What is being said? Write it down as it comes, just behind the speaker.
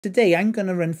Today, I'm going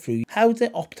to run through how to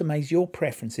optimize your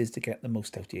preferences to get the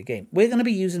most out of your game. We're going to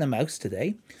be using a mouse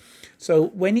today. So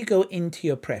when you go into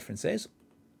your preferences,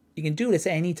 you can do this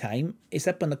anytime. It's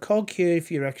up on the cog here if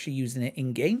you're actually using it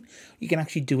in-game. You can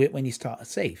actually do it when you start a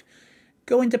save.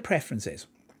 Go into preferences.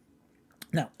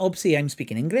 Now, obviously, I'm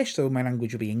speaking English, so my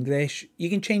language will be English.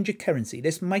 You can change your currency.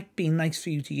 This might be nice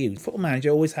for you to use. Football Manager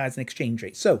always has an exchange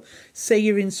rate. So, say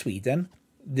you're in Sweden,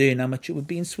 learn how much it would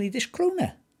be in Swedish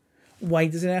krona. Why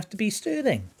does it have to be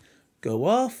sterling? Go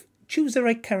off, choose the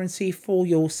right currency for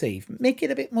your save. Make it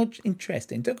a bit more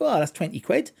interesting. Don't go, oh, that's 20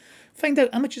 quid. Find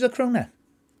out how much is a krona.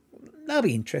 That'll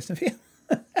be interesting for you.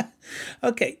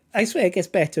 Okay, I swear it gets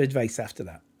better advice after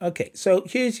that. Okay, so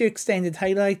here's your extended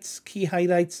highlights, key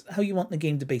highlights, how you want the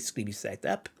game to basically be set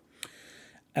up.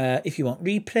 If you want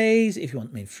replays, if you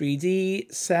want them in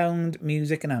 3D, sound,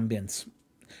 music and ambience.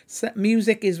 So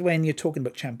music is when you're talking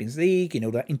about Champions League, you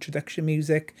know, that introduction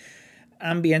music.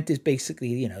 Ambient is basically,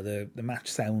 you know, the match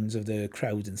sounds of the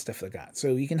crowd and stuff like that.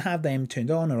 So you can have them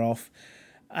turned on or off.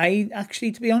 I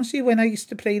actually, to be honest with you, when I used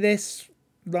to play this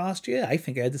last year, I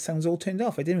think I had the sounds all turned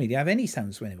off. I didn't really have any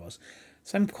sounds when it was.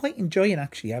 So I'm quite enjoying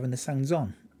actually having the sounds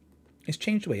on. It's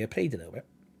changed the way I played a little bit.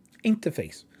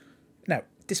 Interface. Now,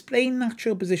 displaying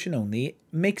natural position only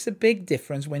makes a big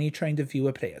difference when you're trying to view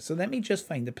a player. So let me just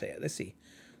find the player. Let's see.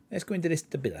 Let's go into this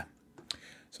tabilla.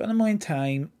 So at the moment in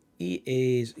time, he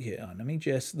is here. Let me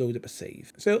just load up a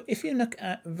save. So if you look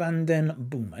at Vanden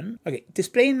Boomen, okay,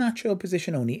 displaying natural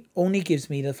position only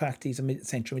gives me the fact he's a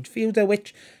central midfielder,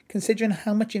 which, considering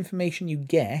how much information you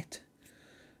get,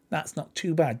 that's not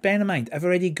too bad. Bear in mind, I've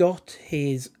already got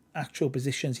his actual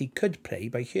positions he could play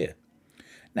by here.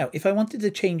 Now, if I wanted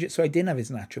to change it so I didn't have his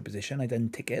natural position, I'd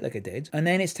untick it like I did. And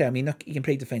then it's telling me, look, you can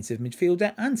play defensive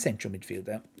midfielder and central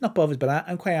midfielder. Not bothered by that.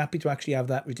 I'm quite happy to actually have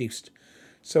that reduced.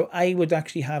 So I would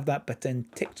actually have that button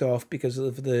ticked off because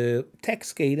of the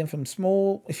text scaling from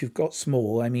small. If you've got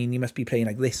small, I mean, you must be playing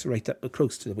like this right up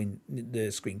close to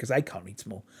the screen because I can't read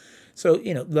small. So,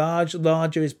 you know,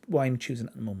 larger is what I'm choosing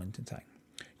at the moment in time.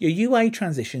 Your UI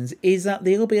transitions is that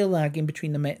little bit of lag in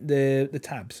between the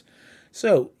tabs.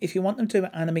 So if you want them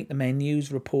to animate the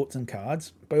menus, reports and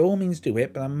cards, by all means do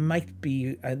it, but that might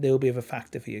be a little bit of a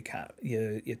factor for your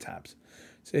tabs.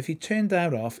 So if you turn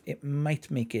that off, it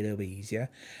might make it a little bit easier.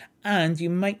 And you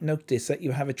might notice that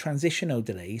you have a transitional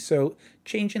delay. So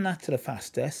changing that to the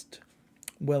fastest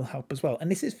will help as well.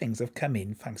 And this is things that have come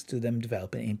in thanks to them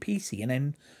developing it in PC and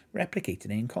then replicating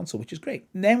it in console, which is great.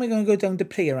 And then we're going to go down to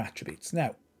player attributes.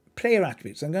 Now, player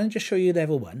attributes, I'm going to just show you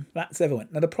level 1. That's level 1.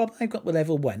 Now, the problem I've got with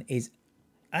level 1 is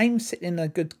I'm sitting a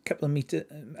good couple of meters,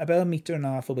 about 1.5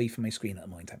 meters away from my screen at the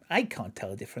moment in time. I can't tell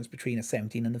the difference between a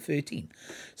 17 and a 13.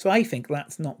 So I think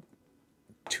that's not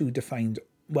too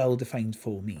well defined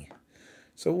for me.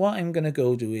 So what I'm going to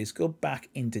go do is go back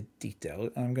into detail.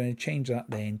 And I'm going to change that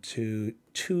then to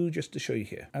 2 just to show you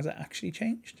here. Has it actually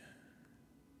changed?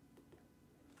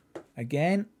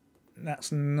 Again,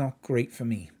 that's not great for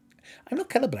me. I'm not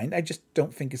colorblind. I just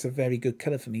don't think it's a very good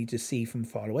color for me to see from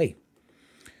far away.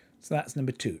 So that's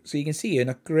number 2. So you can see here,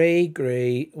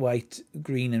 grey, white,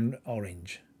 green and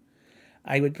orange.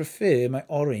 I would prefer my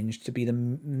orange to be the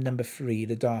number 3,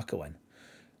 the darker one.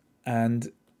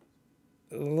 And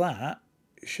that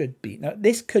should be... Now,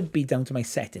 this could be down to my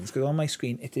settings, because on my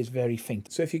screen it is very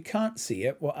faint. So if you can't see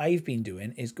it, what I've been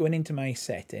doing is going into my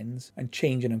settings and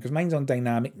changing them, because mine's on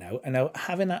dynamic now, and now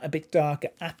having that a bit darker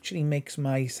actually makes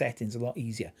my settings a lot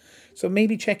easier. So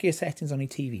maybe check your settings on your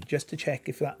TV, just to check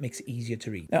if that makes it easier to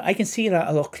read. Now, I can see that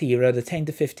a lot clearer, the 10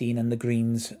 to 15 and the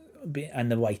greens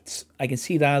and the whites. I can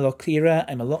see that a lot clearer.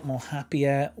 I'm a lot more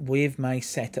happier with my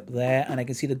setup there, and I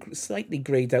can see the slightly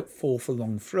grayed out 4 for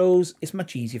long throws. It's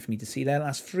much easier for me to see that.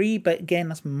 That's 3, but again,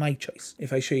 that's my choice.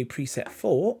 If I show you preset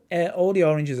 4, all the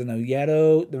oranges are now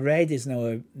yellow. The red is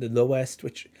now the lowest,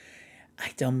 which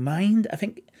I don't mind. I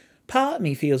think part of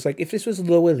me feels like if this was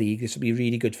lower league, this would be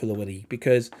really good for lower league,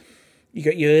 because you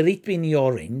got your elite being the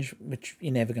orange, which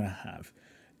you're never going to have,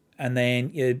 and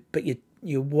then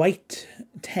your white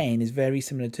 10 is very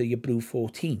similar to your blue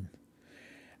 14.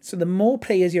 So the more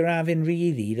players you're having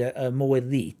really that are more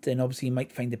elite, then obviously you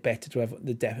might find it better to have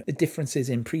the differences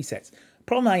in presets.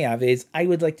 Problem I have is I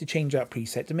would like to change that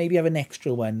preset to maybe have an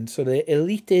extra one. So the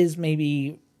elite is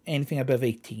maybe anything above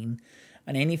 18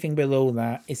 and anything below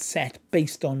that is set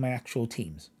based on my actual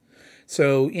teams.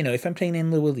 So, you know, if I'm playing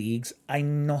in lower leagues,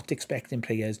 I'm not expecting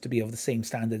players to be of the same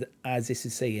standard as this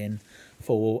is saying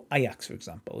for Ajax, for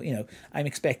example. You know, I'm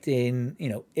expecting, you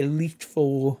know, elite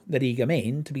for the league I'm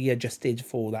in to be adjusted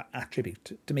for that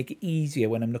attribute to make it easier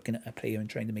when I'm looking at a player and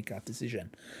trying to make that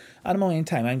decision. At the moment in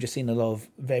time, I'm just seeing a lot of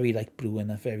very light blue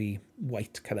and a very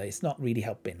white colour. It's not really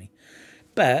helping me.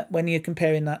 But when you're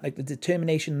comparing that, like the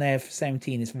determination there for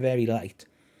 17 is very light.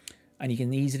 And you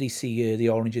can easily see the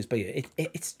oranges by here.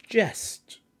 It's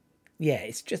just, yeah,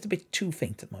 it's just a bit too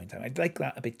faint at the moment in time. I'd like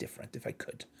that a bit different if I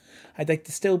could. I'd like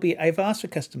to still be, I've asked for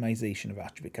customization of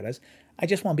attribute colours. I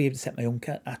just want to be able to set my own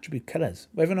attribute colours.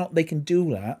 Whether or not they can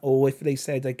do that, or if they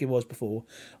said like it was before,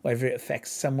 whether it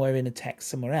affects somewhere in the text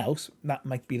somewhere else, that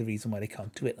might be the reason why they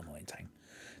can't do it at the moment in time.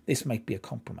 This might be a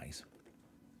compromise.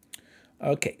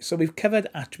 Okay, so we've covered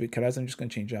attribute colours. I'm just going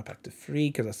to change that back to 3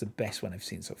 because that's the best one I've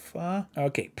seen so far.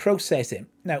 Okay, processing.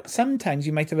 Now, sometimes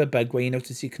you might have a bug where you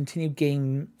notice your continue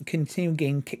game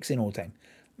kicks in all the time.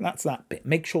 That's that bit.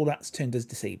 Make sure that's turned as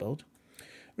disabled.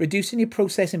 Reducing your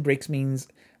processing breaks means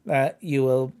that it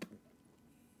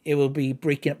will be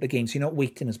breaking up the game, so you're not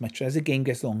waiting as much. As the game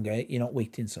gets longer, you're not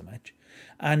waiting so much.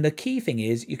 And the key thing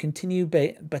is you continue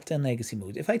button legacy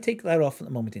mode. If I take that off at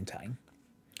the moment in time,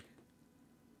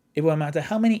 it won't matter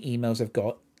how many emails I've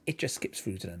got, it just skips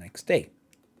through to the next day.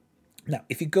 Now,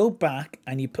 if you go back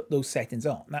and you put those settings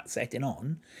on, that setting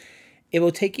on, it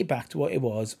will take you back to what it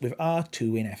was with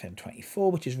R2 in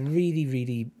FM24, which is really,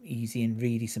 really easy and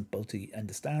really simple to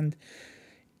understand.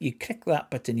 You click that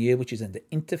button here, which is under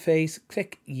interface,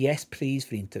 click yes, please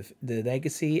for the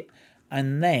legacy,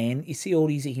 and then you see all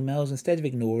these emails. Instead of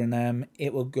ignoring them,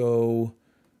 it will go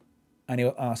and it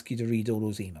will ask you to read all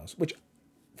those emails, which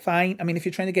fine. I mean, if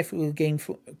you're trying to get through the game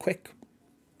quick,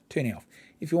 turn it off.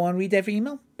 If you want to read every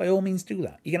email, by all means do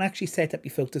that. You can actually set up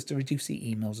your filters to reduce the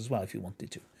emails as well if you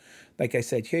wanted to. Like I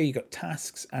said, here you got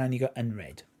tasks and you got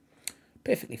unread.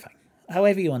 Perfectly fine.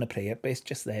 However you want to play it, but it's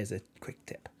just there as a quick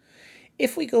tip.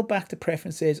 If we go back to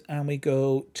preferences and we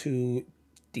go to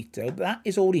detail, that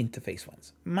is all the interface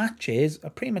ones. Matches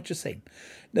are pretty much the same.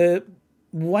 The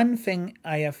one thing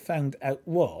I have found out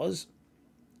was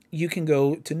you can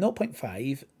go to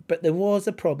 0.5, but there was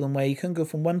a problem where you can go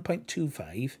from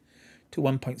 1.25 to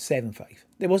 1.75.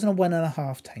 There wasn't a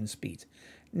 1.5 times speed.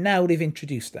 Now they've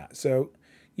introduced that. So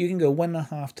you can go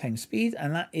 1.5 times speed,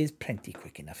 and that is plenty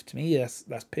quick enough to me. That's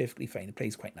perfectly fine. It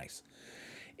plays quite nice.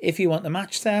 If you want the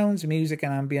match sounds, music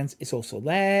and ambience, it's also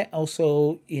there.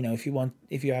 Also, you know,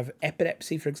 if you have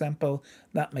epilepsy, for example,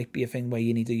 that might be a thing where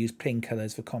you need to use plain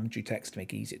colours for commentary text to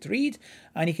make it easier to read.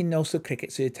 And you can also click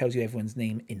it so it tells you everyone's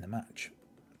name in the match.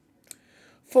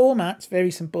 Formats, very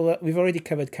simple. We've already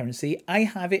covered currency. I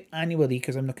have it annually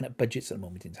because I'm looking at budgets at the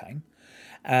moment in time.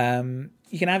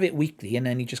 You can have it weekly, and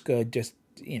then you just go,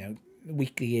 you know,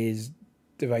 weekly is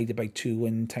divided by 2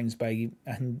 and times by,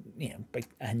 by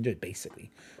 100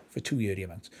 basically for 2 yearly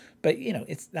amounts. But, you know,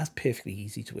 that's perfectly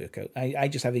easy to work out. I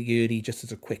just have it yearly just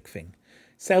as a quick thing.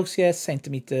 Celsius,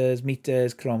 centimeters,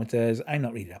 meters, kilometers. I'm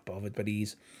not really that bothered by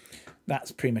these.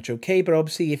 That's pretty much okay. But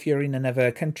obviously, if you're in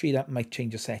another country, that might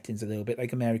change your settings a little bit.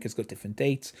 Like America's got different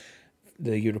dates.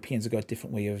 The Europeans have got a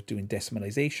different way of doing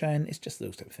decimalization. It's just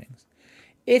those type of things.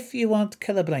 If you want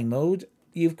colorblind mode,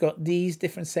 you've got these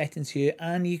different settings here,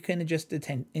 and you can adjust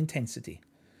the intensity,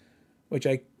 which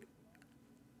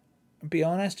be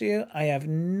honest with you, I have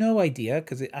no idea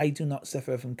because I do not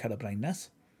suffer from color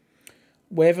blindness.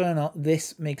 Whether or not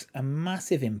this makes a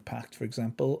massive impact, for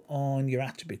example, on your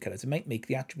attribute colors. It might make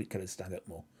the attribute colors stand out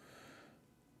more.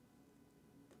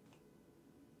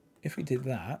 If we did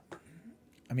that,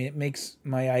 I mean, it makes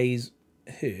my eyes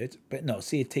hurt, but no,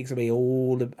 see, it takes away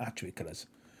all the attribute colors.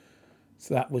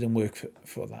 So that wouldn't work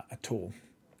for that at all.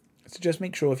 So just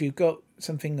make sure if you've got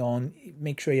something on,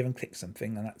 make sure you haven't clicked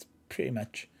something, and that's pretty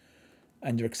much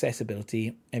under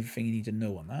accessibility, everything you need to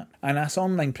know on that. And that's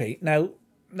online play. Now,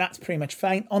 that's pretty much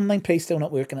fine. Online play still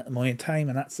not working at the moment in time,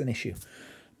 and that's an issue.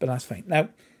 But that's fine. Now,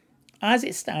 as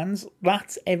it stands,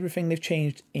 that's everything they've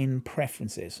changed in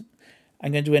preferences.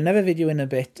 I'm going to do another video in a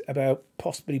bit about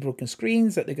possibly broken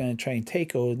screens that they're going to try and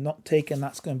take or not take, and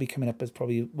that's going to be coming up as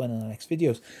probably one of the next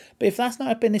videos. But if that's not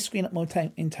up in this screen at the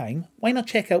moment in time, why not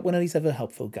check out one of these other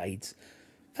helpful guides?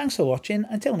 Thanks for watching.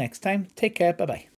 Until next time, take care. Bye-bye.